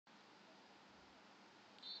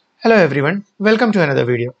Hello everyone, welcome to another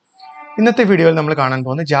video. ഇന്നത്തെ വീഡിയോയിൽ നമ്മൾ കാണാൻ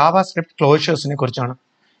പോകുന്നത് JavaScript Closures-നെ കുറിച്ചാണ്.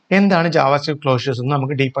 എന്താണ് JavaScript Closures എന്ന്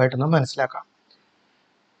നമുക്ക് ഡീപ്പ് ആയിട്ടൊന്ന് മനസ്സിലാക്കാം.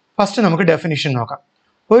 ഫസ്റ്റ് നമുക്ക് ഡെഫിനിഷൻ നോക്കാം.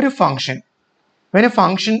 ഒരു function, when a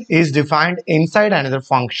function is defined inside another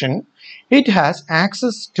function, it has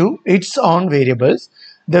access to its own variables,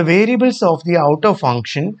 the variables of the outer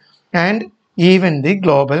function and even the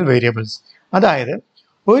global variables. അതായത്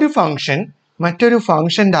ഒരു function മറ്റൊരു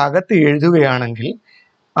ഫംഗ്ഷന്റെ അകത്ത് എഴുതുകയാണെങ്കിൽ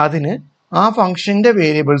അതിന് ആ ഫംഗ്ഷന്റെ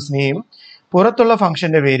വേരിയബിൾസിനെയും പുറത്തുള്ള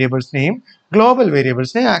ഫംഗ്ഷന്റെ വേരിയബിൾസിനെയും ഗ്ലോബൽ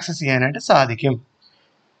വേരിയബിൾസിനെയും ആക്സസ് ചെയ്യാനായിട്ട് സാധിക്കും.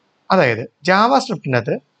 അതായത്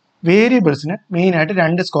ജാവാസ്ക്രിപ്റ്റിനകത്ത് വേരിയബിൾസിന് മെയിനായിട്ട്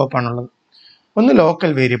രണ്ട് സ്കോപ്പാണുള്ളത്. ഒന്ന്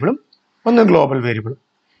ലോക്കൽ വേരിയബിളും ഒന്ന് ഗ്ലോബൽ വേരിയബിളും.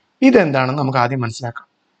 ഇതെന്താണെന്ന് നമുക്ക് ആദ്യം മനസ്സിലാക്കാം.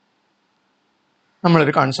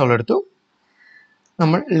 നമ്മളൊരു കൺസോൾ എടുത്തു.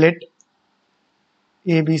 നമ്മൾ ലെറ്റ്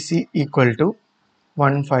ABC ഈക്വൽ ടു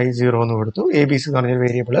 150 എന്ന് കൊടുത്തു. ABC എന്ന് പറഞ്ഞൊരു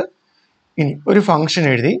വേരിയബിള്. ഇനി ഒരു ഫംഗ്ഷൻ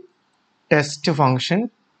എഴുതി, ടെസ്റ്റ് ഫംഗ്ഷൻ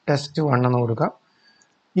test1 എന്ന് കൊടുക്കാം.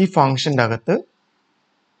 ഈ ഫംഗ്ഷൻ്റെ അകത്ത്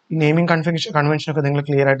നെയിമിംഗ് കൺവെൻഷനൊക്കെ നിങ്ങൾ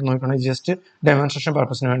ക്ലിയർ ആയിട്ട് നോക്കണം. ജസ്റ്റ് ഡെമോൺസ്ട്രേഷൻ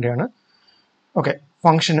പർപ്പസിന് വേണ്ടിയാണ്. ഓക്കെ,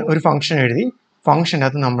 ഒരു ഫംഗ്ഷൻ എഴുതി, ഫംഗ്ഷൻ്റെ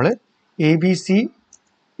അകത്ത് നമ്മൾ ABC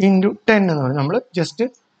 × 10 എന്ന് പറഞ്ഞ് നമ്മൾ ജസ്റ്റ്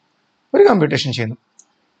ഒരു കമ്പ്യൂട്ടേഷൻ ചെയ്യുന്നു.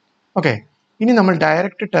 ഓക്കെ, ഇനി നമ്മൾ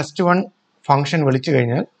ഡയറക്റ്റ് test1 ഫംഗ്ഷൻ വിളിച്ചു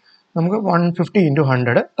കഴിഞ്ഞാൽ നമുക്ക് 150 ×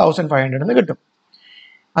 100 1500 എന്ന് കിട്ടും.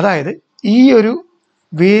 അതായത് ഈ ഒരു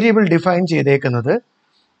വേരിയബിൾ ഡിഫൈൻ ചെയ്തേക്കുന്നത്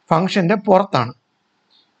ഫംഗ്ഷന്റെ പുറത്താണ്,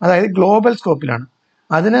 അതായത് ഗ്ലോബൽ സ്കോപ്പിലാണ്.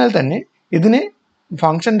 അതിനാൽ തന്നെ ഇതിനെ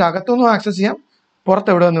ഫംഗ്ഷന്റെ അകത്തുനിന്നും ആക്സസ് ചെയ്യാം,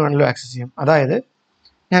 പുറത്ത് എവിടെ നിന്ന് വേണമെങ്കിലും ആക്സസ് ചെയ്യാം. അതായത്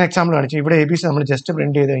ഞാൻ എക്സാമ്പിൾ കാണിച്ചു. ഇവിടെ ABC നമ്മൾ ജസ്റ്റ്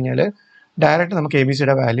പ്രിന്റ് ചെയ്ത് കഴിഞ്ഞാൽ ഡയറക്റ്റ് നമുക്ക്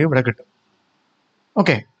ABCയുടെ വാല്യൂ ഇവിടെ കിട്ടും.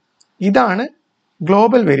 ഓക്കെ, ഇതാണ്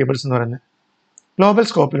ഗ്ലോബൽ വേരിയബിൾസ് എന്ന് പറയുന്നത്, ഗ്ലോബൽ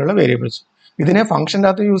സ്കോപ്പിലുള്ള വേരിയബിൾസ്. ഇതിനെ ഫംഗ്ഷൻ്റെ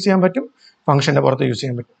അകത്ത് യൂസ് ചെയ്യാൻ പറ്റും, ഫംഗ്ഷന്റെ പുറത്ത് യൂസ്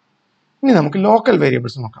ചെയ്യാൻ പറ്റും. ഇനി നമുക്ക് ലോക്കൽ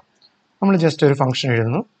വേരിയബിൾസ് നോക്കാം. നമ്മൾ ജസ്റ്റ് ഒരു ഫംഗ്ഷൻ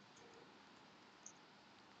എഴുതുന്നു,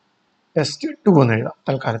 test2 എന്ന് എഴുതാം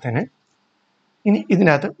തൽക്കാലത്തിന്. ഇനി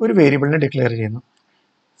ഇതിനകത്ത് ഒരു വേരിയബിളിനെ ഡിക്ലെയർ ചെയ്യുന്നു,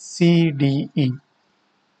 CDE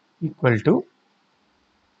ഈക്വൽ ടു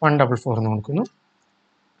 144 എന്ന് കൊടുക്കുന്നു.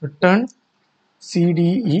 റിട്ടേൺ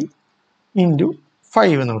CDE ×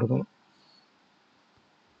 5 എന്ന് കൊടുക്കുന്നു.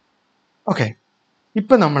 ഓക്കെ,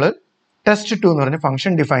 ഇപ്പം നമ്മൾ test2 എന്ന് പറഞ്ഞ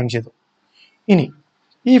ഫംഗ്ഷൻ ഡിഫൈൻ ചെയ്തു. ഇനി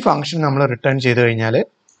ഈ ഫംഗ്ഷൻ നമ്മൾ റിട്ടേൺ ചെയ്ത് കഴിഞ്ഞാൽ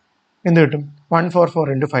എന്ത് കിട്ടും?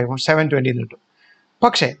 144 × 5 720 എന്ന് കിട്ടും.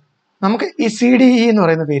 പക്ഷേ നമുക്ക് ഈ CDE എന്ന്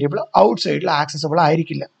പറയുന്ന വേരിയബിൾ ഔട്ട് സൈഡിൽ ആക്സസബിൾ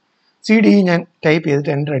ആയിരിക്കില്ല. CDE ഞാൻ ടൈപ്പ്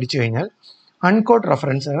ചെയ്തിട്ട് എൻ്റർ അടിച്ചു കഴിഞ്ഞാൽ അൺകോട്ട്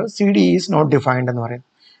റെഫറൻസുകൾ CDE ഈസ് നോട്ട് ഡിഫൈൻഡ് എന്ന് പറയും.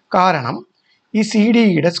 കാരണം ഈ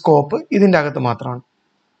CDEയുടെ സ്കോപ്പ് ഇതിൻ്റെ അകത്ത് മാത്രമാണ്.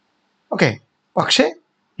 ഓക്കെ, പക്ഷേ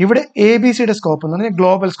ഇവിടെ ABCയുടെ സ്കോപ്പ് എന്ന് പറഞ്ഞാൽ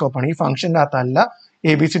ഗ്ലോബൽ സ്കോപ്പാണ്. ഈ ഫംഗ്ഷൻ്റെ അകത്തല്ല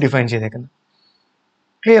ABC ഡിഫൈൻ ചെയ്തേക്കുന്നത്.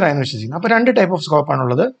 ക്ലിയർ ആയെന്ന് വിശ്വസിക്കുന്നു. അപ്പോൾ രണ്ട് ടൈപ്പ് ഓഫ്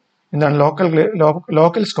സ്കോപ്പാണുള്ളത്. എന്താണ്?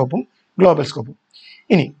 Local സ്കോപ്പും global സ്കോപ്പും.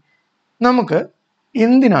 ഇനി നമുക്ക്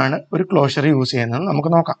എന്തിനാണ് ഒരു ക്ലോഷർ യൂസ് ചെയ്യുന്നത് നമുക്ക്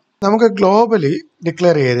നോക്കാം. നമുക്ക് ഗ്ലോബലി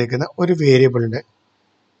ഡിക്ലെയർ ചെയ്തേക്കുന്ന ഒരു വേരിയബിളിൻ്റെ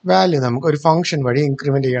വാല്യൂ നമുക്ക് ഒരു ഫംഗ്ഷൻ വഴി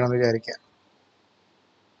ഇൻക്രിമെൻ്റ് ചെയ്യണമെന്ന് വിചാരിക്കുക.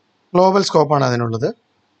 ഗ്ലോബൽ സ്കോപ്പാണ് അതിനുള്ളത്.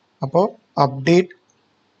 അപ്പോൾ അപ്ഡേറ്റ്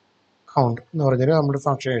കൗണ്ട് എന്ന് പറഞ്ഞൊരു നമ്മുടെ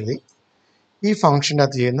ഫംഗ്ഷൻ എഴുതി. ഈ ഫംഗ്ഷൻ്റെ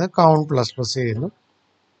അകത്ത് ചെയ്യുന്നത് കൗണ്ട് ++ ചെയ്യുന്നു.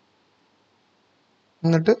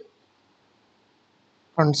 എന്നിട്ട്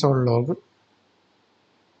കൺസോൾ ലോഗ്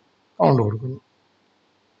കൗണ്ട് കൊടുക്കുന്നു.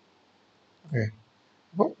 ഓക്കെ,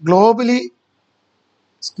 അപ്പോൾ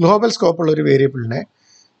ഗ്ലോബൽ സ്കോപ്പുള്ള ഒരു വേരിയബിളിനെ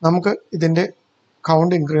നമുക്ക് ഇതിൻ്റെ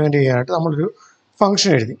കൗണ്ട് ഇൻക്രിമെൻ്റ് ചെയ്യാനായിട്ട് നമ്മളൊരു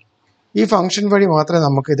ഫംഗ്ഷൻ എഴുതി. ഈ ഫംഗ്ഷൻ വഴി മാത്രമേ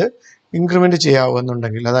നമുക്കിത് ഇൻക്രിമെൻ്റ്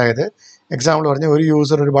ചെയ്യാവുന്നുണ്ടെങ്കിൽ, അതായത് എക്സാമ്പിൾ പറഞ്ഞാൽ ഒരു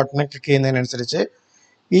യൂസർ ഒരു ബട്ടൺ ക്ലിക്ക് ചെയ്യുന്നതിനനുസരിച്ച്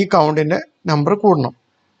ഈ കൗണ്ടിൻ്റെ നമ്പർ കൂടണം.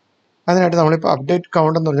 അതിനായിട്ട് നമ്മളിപ്പോൾ അപ്ഡേറ്റ്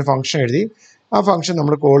കൗണ്ട് എന്ന് പറഞ്ഞ ഫംഗ്ഷൻ എഴുതി. ആ ഫംഗ്ഷൻ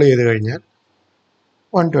നമ്മൾ കോൾ ചെയ്ത് കഴിഞ്ഞാൽ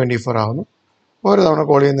 124 ആവുന്നു. ഓരോ തവണ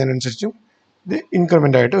കോൾ ചെയ്യുന്നതിനനുസരിച്ചും ഇത്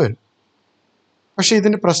ഇൻക്രിമെൻ്റ് ആയിട്ട് വരും. പക്ഷേ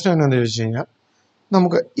ഇതിൻ്റെ പ്രശ്നം എന്താണെന്ന് ചോദിച്ചു കഴിഞ്ഞാൽ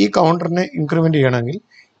നമുക്ക് ഈ കൗണ്ടറിനെ ഇൻക്രിമെൻ്റ് ചെയ്യണമെങ്കിൽ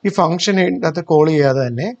ഈ ഫംഗ്ഷൻ്റെ അകത്ത് കോൾ ചെയ്യാതെ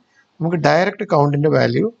തന്നെ നമുക്ക് ഡയറക്റ്റ് കൗണ്ടിൻ്റെ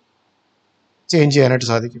വാല്യൂ ചേഞ്ച് ചെയ്യാനായിട്ട്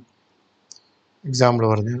സാധിക്കും. എക്സാമ്പിൾ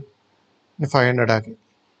പറഞ്ഞാൽ 500 ആക്കി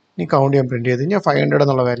ഇനി കൗണ്ട് ചെയ്യാൻ പ്രിൻറ്റ് ചെയ്ത് കഴിഞ്ഞാൽ 500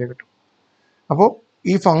 എന്നുള്ള വാല്യൂ കിട്ടും. അപ്പോൾ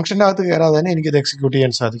ഈ ഫംഗ്ഷൻ്റെ അകത്ത് കയറാതെ തന്നെ എനിക്കിത് എക്സിക്യൂട്ട്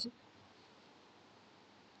ചെയ്യാൻ സാധിക്കും.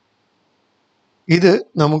 ഇത്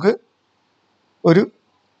നമുക്ക് ഒരു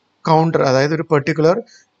കൗണ്ടർ, അതായത് ഒരു പെർട്ടിക്കുലർ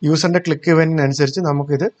യൂസറിൻ്റെ ക്ലിക്ക് ഇവൻറ്റിനനുസരിച്ച്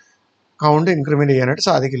നമുക്കിത് കൗണ്ട് ഇൻക്രിമെൻ്റ് ചെയ്യാനായിട്ട്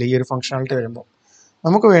സാധിക്കില്ല. ഈ ഒരു ഫംഗ്ഷനാലിറ്റി വരുമ്പോൾ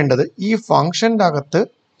നമുക്ക് വേണ്ടത് ഈ ഫംഗ്ഷൻ്റെ അകത്ത്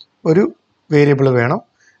ഒരു വേരിയബിൾ വേണം.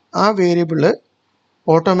 ആ വേരിയബിൾ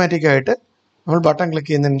ഓട്ടോമാറ്റിക്കായിട്ട് നമ്മൾ ബട്ടൺ ക്ലിക്ക്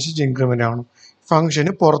ചെയ്യുന്നതിനനുസരിച്ച് ഇൻക്രിമെൻ്റ് ആവണം.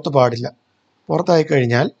 ഫംഗ്ഷന് പുറത്ത് പാടില്ല. പുറത്തായി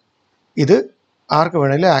കഴിഞ്ഞാൽ ഇത് ആർക്ക്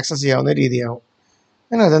വേണമെങ്കിലും ആക്സസ് ചെയ്യാവുന്ന രീതിയാവും.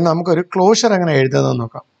 അങ്ങനെ നമുക്കൊരു ക്ലോഷർ എങ്ങനെ എഴുതുന്നതെന്ന്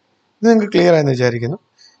നോക്കാം. ഇത് നിങ്ങൾക്ക് ക്ലിയർ ആയെന്ന് വിചാരിക്കുന്നു.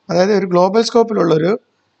 അതായത് ഒരു ഗ്ലോബൽ സ്കോപ്പിലുള്ളൊരു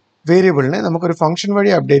വേരിയബിളിനെ നമുക്കൊരു ഫംഗ്ഷൻ വഴി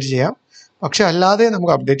അപ്ഡേറ്റ് ചെയ്യാം, പക്ഷെ അല്ലാതെ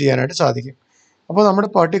നമുക്ക് അപ്ഡേറ്റ് ചെയ്യാനായിട്ട് സാധിക്കും. അപ്പോൾ നമ്മുടെ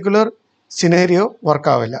പർട്ടിക്കുലർ സിനേറിയോ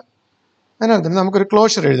വർക്കാവില്ല. അതിനകത്ത് നമുക്കൊരു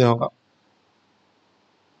ക്ലോഷർ എഴുതി നോക്കാം.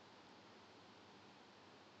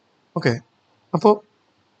 ഓക്കെ, അപ്പോൾ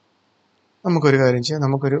നമുക്കൊരു കാര്യം ചെയ്യാം.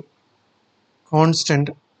 നമുക്കൊരു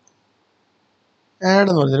കോൺസ്റ്റൻറ്റ് ആഡ്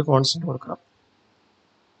എന്ന് പറഞ്ഞൊരു കോൺസ്റ്റൻറ്റ് കൊടുക്കാം.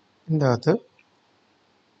 ഇതിൻ്റെ അകത്ത്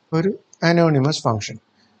ഒരു അനോണിമസ് ഫംഗ്ഷൻ,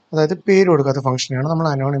 അതായത് പേര് കൊടുക്കാത്ത ഫംഗ്ഷനെയാണ് നമ്മൾ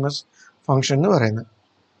അനോണിമസ് ഫംഗ്ഷൻ എന്ന് പറയുന്നത്.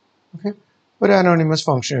 ഓക്കെ, ഒരു അനോണിമസ്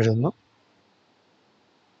ഫംഗ്ഷൻ എഴുതുന്നു.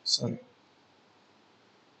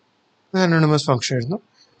 അനോണിമസ് ഫംഗ്ഷൻ എഴുതുന്നു.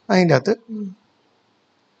 അതിൻ്റെ അകത്ത്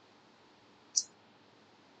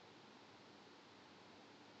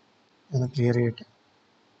ഒന്ന് ക്ലിയർ ചെയ്യട്ടെ.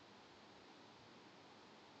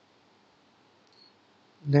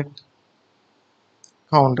 Let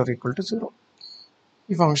counter equal to 0.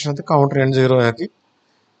 ഈ ഫംഗ്ഷനകത്ത് കൗണ്ടർ ഞാൻ 0 ആക്കി.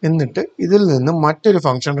 എന്നിട്ട് ഇതിൽ നിന്ന് മറ്റൊരു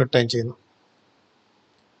ഫംഗ്ഷൻ റിട്ടേൺ ചെയ്യുന്നു.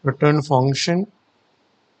 റിട്ടേൺ ഫംഗ്ഷൻ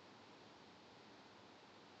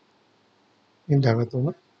ഇതിൻ്റെ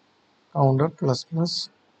അകത്തുനിന്ന് counter plus plus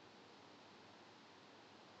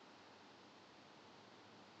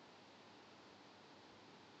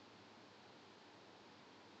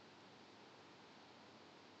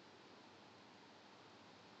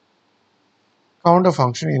counter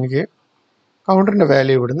function എനിക്ക് കൗണ്ടറിൻ്റെ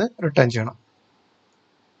വാല്യൂ ഇവിടുന്ന് റിട്ടേൺ ചെയ്യണം.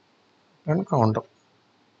 Return counter.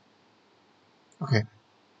 ഓക്കെ,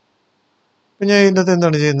 അപ്പം ഞാൻ ഇതിൻ്റെ അകത്ത്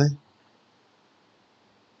എന്താണ് ചെയ്യുന്നത്?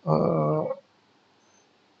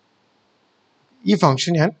 ഈ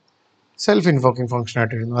ഫംഗ്ഷൻ ഞാൻ സെൽഫ് ഇൻവോക്കിംഗ് ഫംഗ്ഷൻ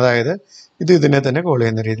ആയിട്ട് എഴുതുന്നു. അതായത് ഇതിനെ തന്നെ കോൾ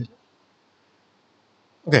ചെയ്യുന്ന രീതിയിൽ.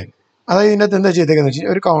 ഓക്കെ, അതായത് ഇതിനകത്ത് എന്താ ചെയ്തേക്കെന്ന് വെച്ചാൽ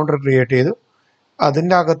ഒരു കൗണ്ടർ ക്രിയേറ്റ് ചെയ്തു.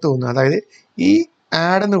 അതിൻ്റെ അകത്തു നിന്ന്, അതായത് ഈ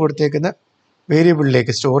ആഡ് എന്ന് കൊടുത്തേക്കുന്ന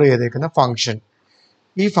വേരിയബിളിലേക്ക് സ്റ്റോർ ചെയ്തേക്കുന്ന ഫംഗ്ഷൻ,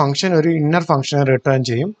 ഈ ഫംഗ്ഷൻ ഒരു ഇന്നർ ഫംഗ്ഷനെ റിട്ടേൺ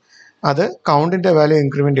ചെയ്യും. അത് കൗണ്ടിൻ്റെ വാല്യൂ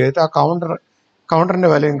ഇൻക്രിമെൻറ്റ് ചെയ്തിട്ട് ആ കൗണ്ടറിൻ്റെ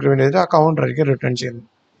വാല്യൂ ഇൻക്രിമെൻറ്റ് ചെയ്തിട്ട് ആ കൗണ്ടറിലേക്ക് റിട്ടേൺ ചെയ്യുന്നു.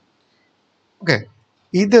 ഓക്കെ,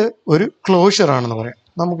 ഇത് ഒരു ക്ലോഷർ ആണെന്ന് പറയാം.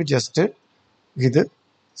 നമുക്ക് ജസ്റ്റ് ഇത്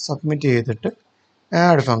സബ്മിറ്റ് ചെയ്തിട്ട്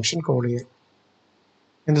ആഡ് ഫംഗ്ഷൻ കോൾ ചെയ്യാം.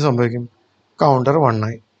 എന്ത് സംഭവിക്കും? കൗണ്ടർ 1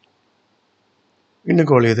 ആയി. വീണ്ടും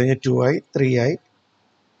കോൾ ചെയ്ത് കഴിഞ്ഞാൽ 2 ആയി, 3 ആയി,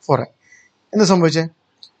 4 ആയി. എന്ത് സംഭവിച്ചേ?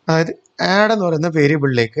 അതായത് ആഡ് എന്ന് പറയുന്ന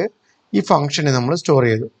വേരിയബിളിലേക്ക് ഈ ഫംഗ്ഷനെ നമ്മൾ സ്റ്റോർ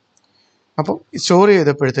ചെയ്തു. അപ്പോൾ സ്റ്റോർ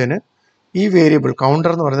ചെയ്തപ്പോഴത്തേന് ഈ വേരിയബിൾ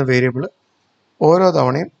കൗണ്ടർ എന്ന് പറയുന്ന വേരിയബിൾ ഓരോ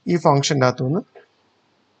തവണയും ഈ ഫംഗ്ഷൻ്റെ അകത്തുനിന്ന്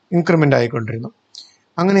ഇൻക്രിമെൻ്റ് ആയിക്കൊണ്ടിരുന്നു.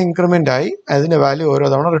 അങ്ങനെ ഇൻക്രിമെൻ്റ് ആയി അതിൻ്റെ വാല്യൂ ഓരോ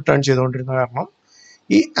തവണ റിട്ടേൺ ചെയ്തുകൊണ്ടിരുന്ന കാരണം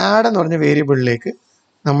ഈ ആഡ് എന്ന് പറഞ്ഞ വേരിയബിളിലേക്ക്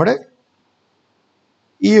നമ്മുടെ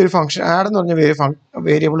ഈ ഒരു ഫംഗ്ഷൻ ആഡ് എന്ന് പറഞ്ഞ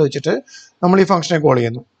വേരിയബിൾ വെച്ചിട്ട് നമ്മൾ ഈ ഫംഗ്ഷനെ കോൾ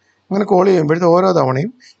ചെയ്യുന്നു. അങ്ങനെ കോൾ ചെയ്യുമ്പോഴത്തെ ഓരോ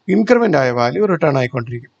തവണയും ഇൻക്രിമെൻ്റ് ആയ വാല്യൂ റിട്ടേൺ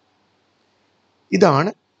ആയിക്കൊണ്ടിരിക്കും. ഇതാണ്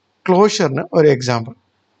ക്ലോഷറിന് ഒരു എക്സാമ്പിൾ.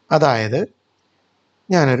 അതായത്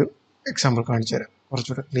ഞാനൊരു എക്സാമ്പിൾ കാണിച്ചു തരാം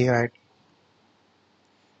കുറച്ചുകൂടെ ക്ലിയർ ആയിട്ട്.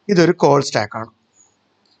 ഇതൊരു കോൾ സ്റ്റാക്കാണ്.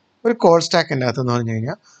 ഒരു കോൾ സ്റ്റാക്കിൻ്റെ അകത്ത് എന്ന് പറഞ്ഞു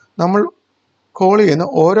കഴിഞ്ഞാൽ നമ്മൾ കോൾ ചെയ്യുന്ന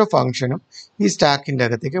ഓരോ ഫംഗ്ഷനും ഈ സ്റ്റാക്കിൻ്റെ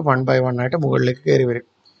അകത്തേക്ക് 1 by 1 ആയിട്ട് മുകളിലേക്ക് കയറി വരും.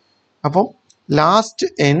 അപ്പം ലാസ്റ്റ്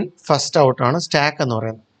ഇൻ ഫസ്റ്റ് ഔട്ടാണ് സ്റ്റാക്ക് എന്ന്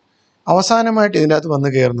പറയുന്നത്. അവസാനമായിട്ട് ഇതിൻ്റെ അകത്ത് വന്ന്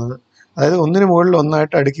കയറുന്നത്, അതായത് ഒന്നിന് മുകളിൽ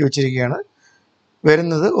ഒന്നായിട്ട് അടുക്കി വെച്ചിരിക്കുകയാണ്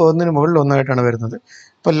വരുന്നത്, ഒന്നിന് മുകളിൽ ഒന്നായിട്ടാണ് വരുന്നത്.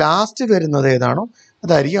 അപ്പോൾ ലാസ്റ്റ് വരുന്നത് ഏതാണോ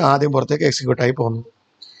അതായിരിക്കും ആദ്യം പുറത്തേക്ക് എക്സിക്യൂട്ടായി പോകുന്നത്.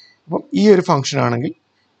 അപ്പം ഈ ഒരു ഫംഗ്ഷൻ ആണെങ്കിൽ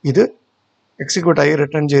ഇത് എക്സിക്യൂട്ടായി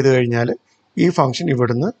റിട്ടേൺ ചെയ്ത് കഴിഞ്ഞാൽ ഈ ഫംഗ്ഷൻ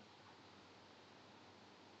ഇവിടുന്ന്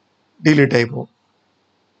ഡിലീറ്റ് ആയി പോകും.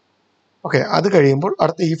 ഓക്കെ, അത് കഴിയുമ്പോൾ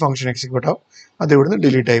അടുത്ത ഈ ഫംഗ്ഷൻ എക്സിക്യൂട്ട് ആവും, അത് ഇവിടുന്ന്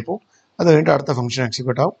ഡിലീറ്റ് ആയി പോകും. അത് കഴിഞ്ഞിട്ട് അടുത്ത ഫംഗ്ഷൻ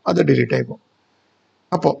എക്സിക്യൂട്ട് ആവും, അത് ഡിലീറ്റ് ആയി പോകും.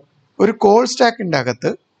 അപ്പോൾ ഒരു കോൾ സ്റ്റാക്കിൻ്റെ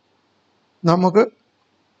അകത്ത് നമുക്ക്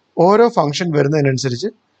ഓരോ ഫംഗ്ഷൻ വരുന്നതിനനുസരിച്ച്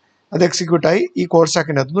അത് എക്സിക്യൂട്ടായി ഈ കോൾ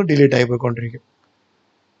സ്റ്റാക്കിൻ്റെ അകത്തുനിന്ന് ഡിലീറ്റ് ആയി പോയിക്കൊണ്ടിരിക്കും.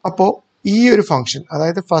 അപ്പോൾ ഈ ഒരു ഫംഗ്ഷൻ,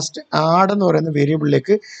 അതായത് ഫസ്റ്റ് ആഡ് എന്ന് പറയുന്ന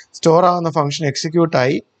വേരിയബിളിലേക്ക് സ്റ്റോർ ആവുന്ന ഫംഗ്ഷൻ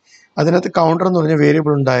എക്സിക്യൂട്ടായി, അതിനകത്ത് കൗണ്ടർ എന്ന് പറഞ്ഞ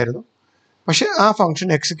വേരിയബിൾ ഉണ്ടായിരുന്നു. പക്ഷെ ആ ഫംഗ്ഷൻ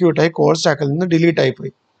എക്സിക്യൂട്ടായി കോൾ സ്റ്റാക്കിൽ നിന്ന് ഡിലീറ്റ്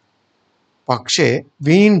ആയിപ്പോയി. പക്ഷേ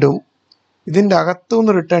വീണ്ടും ഇതിൻ്റെ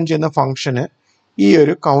അകത്തുനിന്ന് റിട്ടേൺ ചെയ്യുന്ന ഫംഗ്ഷന് ഈ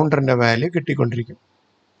ഒരു കൗണ്ടറിൻ്റെ വാല്യൂ കിട്ടിക്കൊണ്ടിരിക്കും.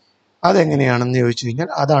 അതെങ്ങനെയാണെന്ന് ചോദിച്ചു കഴിഞ്ഞാൽ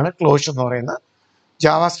അതാണ് ക്ലോഷർ എന്ന് പറയുന്ന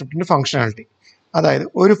ജാവാസ്ക്രിപ്റ്റിൻ്റെ ഫംഗ്ഷനാലിറ്റി. അതായത്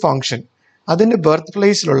ഒരു ഫംഗ്ഷൻ അതിൻ്റെ ബർത്ത്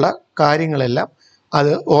പ്ലേസിലുള്ള കാര്യങ്ങളെല്ലാം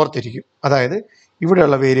അത് ഓർത്തിരിക്കും. അതായത്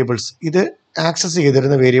ഇവിടെയുള്ള വേരിയബിൾസ്, ഇത് ആക്സസ്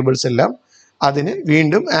ചെയ്തിരുന്ന വേരിയബിൾസ് എല്ലാം അതിന്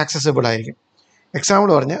വീണ്ടും ആക്സസിബിൾ ആയിരിക്കും. എക്സാമ്പിൾ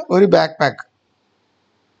പറഞ്ഞാൽ ഒരു ബാഗ്,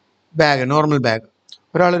 നോർമൽ ബാഗ്,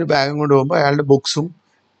 ഒരാളൊരു ബാഗും കൊണ്ട് പോകുമ്പോൾ അയാളുടെ ബുക്സും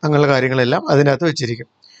അങ്ങനെയുള്ള കാര്യങ്ങളെല്ലാം അതിനകത്ത് വെച്ചിരിക്കും.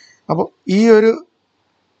 അപ്പോൾ ഈ ഒരു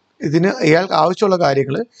ഇതിന് ഇയാൾക്ക് ആവശ്യമുള്ള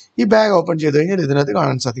കാര്യങ്ങൾ ഈ ബാഗ് ഓപ്പൺ ചെയ്ത് കഴിഞ്ഞാൽ ഇതിനകത്ത്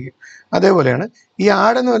കാണാൻ സാധിക്കും. അതേപോലെയാണ് ഈ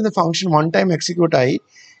ആഡ് എന്ന് പറയുന്ന ഫംഗ്ഷൻ 1 ടൈം എക്സിക്യൂട്ടായി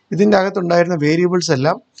ഇതിൻ്റെ അകത്തുണ്ടായിരുന്ന വേരിയബിൾസ്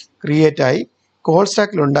എല്ലാം ക്രിയേറ്റ് ആയി കോൾ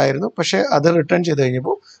സ്റ്റാക്കിൽ ഉണ്ടായിരുന്നു, പക്ഷേ അത് റിട്ടേൺ ചെയ്ത്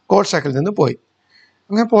കഴിഞ്ഞപ്പോൾ കോൾ സ്റ്റാക്കിൽ നിന്ന് പോയി.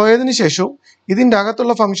 അങ്ങനെ പോയതിന് ശേഷവും ഇതിൻ്റെ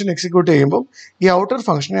അകത്തുള്ള ഫംഗ്ഷൻ എക്സിക്യൂട്ട് ചെയ്യുമ്പോൾ ഈ ഔട്ടർ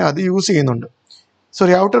ഫംഗ്ഷനെ അത് യൂസ് ചെയ്യുന്നുണ്ട്.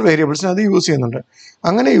 ഔട്ടർ വേരിയബിൾസിനെ അത് യൂസ് ചെയ്യുന്നുണ്ട്.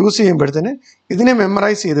 അങ്ങനെ യൂസ് ചെയ്യുമ്പോഴത്തേന് ഇതിനെ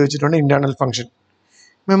മെമ്മറൈസ് ചെയ്ത് വെച്ചിട്ടുണ്ട് ഇന്റേണൽ ഫംഗ്ഷൻ.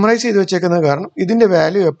 മെമ്മറൈസ് ചെയ്ത് വെച്ചേക്കുന്നത് കാരണം ഇതിൻ്റെ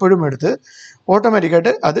വാല്യൂ എപ്പോഴും എടുത്ത്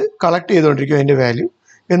ഓട്ടോമാറ്റിക്കായിട്ട് അത് കളക്ട് ചെയ്തുകൊണ്ടിരിക്കും അതിൻ്റെ വാല്യൂ.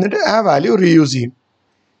 എന്നിട്ട് ആ വാല്യൂ റീയൂസ് ചെയ്യും.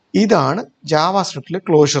 ഇതാണ് ജാവാസ്ക്രിപ്റ്റിലെ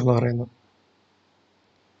ക്ലോഷർ എന്ന് പറയുന്നത്.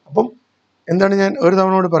 അപ്പം എന്താണ് ഞാൻ ഒരു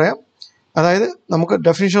തവണ കൂടി പറയാം. അതായത് നമുക്ക്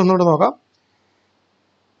ഡെഫിനിഷൻ ഒന്നുകൂടെ നോക്കാം.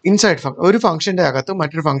 ഇൻസൈഡ് ഒരു ഫംഗ്ഷൻ്റെ അകത്ത്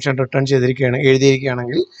മറ്റൊരു ഫംഗ്ഷൻ റിട്ടേൺ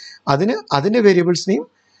എഴുതിയിരിക്കുകയാണെങ്കിൽ അതിൻ്റെ വേരിയബിൾസിനെയും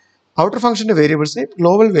ഔട്ടർ ഫംഗ്ഷൻ്റെ വേരിയബിൾസിനെയും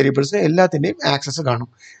ഗ്ലോബൽ വേരിയബിൾസിനെയും എല്ലാത്തിൻ്റെയും ആക്സസ് കാണും.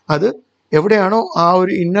 അത് എവിടെയാണോ ആ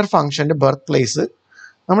ഒരു ഇന്നർ ഫംഗ്ഷൻ്റെ ബർത്ത് പ്ലേസ്,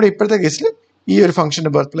 നമ്മുടെ ഇപ്പോഴത്തെ കേസിൽ ഈ ഒരു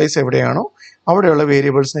ഫംഗ്ഷൻ്റെ ബർത്ത് പ്ലേസ് എവിടെയാണോ അവിടെയുള്ള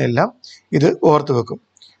വേരിയബിൾസിനെ എല്ലാം ഇത് ഓർത്ത് വെക്കും.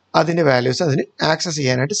 അതിൻ്റെ വാല്യൂസ് അതിന് ആക്സസ്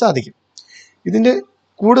ചെയ്യാനായിട്ട് സാധിക്കും. ഇതിൻ്റെ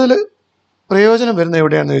കൂടുതൽ പ്രയോജനം വരുന്ന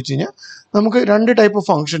എവിടെയാണെന്ന് വെച്ച് കഴിഞ്ഞാൽ നമുക്ക് രണ്ട് ടൈപ്പ് ഓഫ്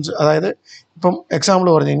ഫങ്ഷൻസ്, അതായത് ഇപ്പം എക്സാമ്പിൾ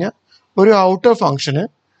പറഞ്ഞു കഴിഞ്ഞാൽ ഒരു ഔട്ടർ ഫംഗ്ഷന്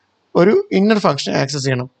ഒരു ഇന്നർ ഫംഗ്ഷനെ ആക്സസ്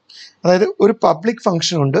ചെയ്യണം. അതായത് ഒരു പബ്ലിക്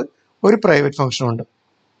ഫംഗ്ഷനുണ്ട്, ഒരു പ്രൈവറ്റ് ഫംഗ്ഷനുണ്ട്.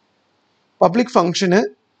 പബ്ലിക് ഫംഗ്ഷന്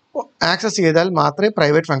ആക്സസ് ചെയ്താൽ മാത്രമേ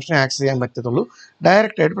പ്രൈവറ്റ് ഫംഗ്ഷനെ ആക്സസ് ചെയ്യാൻ പറ്റത്തുള്ളൂ.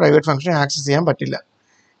 ഡയറക്റ്റായിട്ട് പ്രൈവറ്റ് ഫംഗ്ഷനെ ആക്സസ് ചെയ്യാൻ പറ്റില്ല.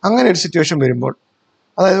 അങ്ങനെ ഒരു സിറ്റുവേഷൻ വരുമ്പോൾ,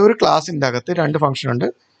 അതായത് ഒരു ക്ലാസ്സിൻ്റെ അകത്ത് രണ്ട് ഫംഗ്ഷനുണ്ട്,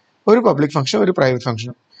 ഒരു പബ്ലിക് ഫംഗ്ഷൻ ഒരു private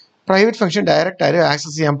function. Private function direct ആയിട്ട്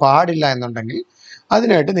ആക്സസ് ചെയ്യാൻ പാടില്ല എന്നുണ്ടെങ്കിൽ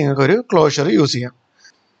അതിനായിട്ട് നിങ്ങൾക്കൊരു ക്ലോഷർ യൂസ് ചെയ്യാം.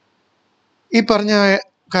 ഈ പറഞ്ഞ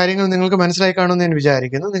കാര്യങ്ങൾ നിങ്ങൾക്ക് മനസ്സിലായി കാണുമെന്ന് ഞാൻ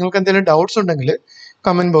വിചാരിക്കുന്നു. നിങ്ങൾക്ക് എന്തെങ്കിലും ഡൗട്ട്സ് ഉണ്ടെങ്കിൽ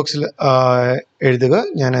കമൻറ്റ് ബോക്സിൽ എഴുതുക,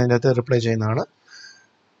 ഞാൻ അതിൻ്റെ അകത്ത് റിപ്ലൈ ചെയ്യുന്നതാണ്.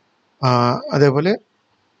 അതേപോലെ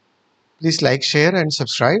please like, share and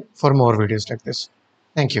subscribe for more videos like this.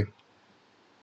 Thank you.